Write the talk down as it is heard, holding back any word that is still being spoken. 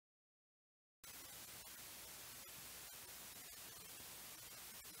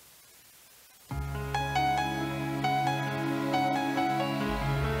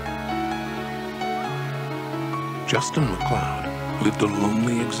Justin McLeod lived a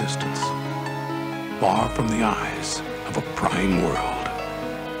lonely existence, far from the eyes of a prying world.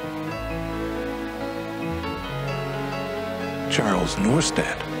 Charles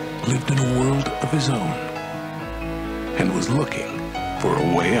Norstad lived in a world of his own and was looking for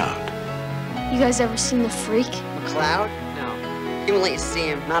a way out. You guys ever seen The Freak? McLeod? No. He won't let you see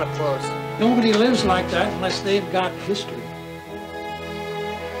him, not up close. Nobody lives like that unless they've got history.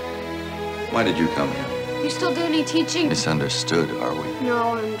 Why did you come here? You still do any teaching? Misunderstood, are we?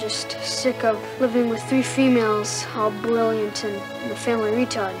 No, I'm just sick of living with 3 females, all brilliant and the family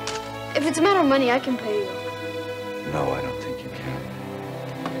retard. If it's a matter of money, I can pay you. No, I don't think you can.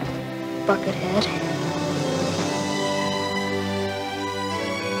 Buckethead.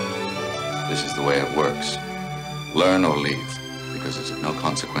 This is the way it works. Learn or leave, because it's of no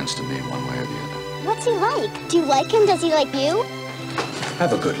consequence to me one way or the other. What's he like? Do you like him? Does he like you?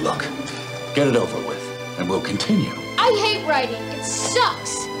 Have a good look. Get it over with, and we'll continue. I hate writing. It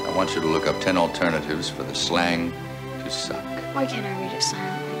sucks. I want you to look up 10 alternatives for the slang to suck. Why can't I read it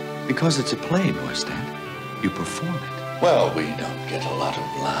silently? Because it's a play, Norstad. You perform it. Well, we don't get a lot of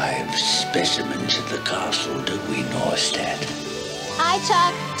live specimens at the castle, do we, Norstad? Hi,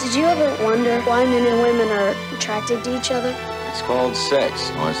 Chuck. Did you ever wonder why men and women are attracted to each other? It's called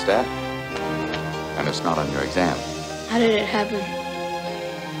sex, Norstad. And it's not on your exam. How did it happen?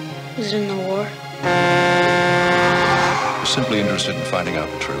 Was it in the war? We're simply interested in finding out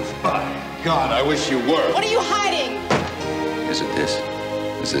the truth. My God, I wish you were. What are you hiding? Is it this?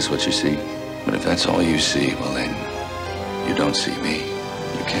 Is this what you see? But if that's all you see, well then, you don't see me.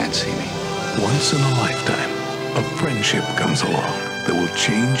 You can't see me. Once in a lifetime, a friendship comes along that will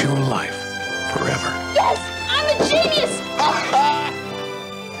change your life forever. Yes, I'm a genius!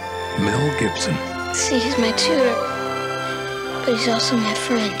 Mel Gibson. See, he's my tutor, but he's also my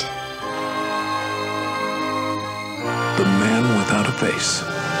friend. The Man Without a Face.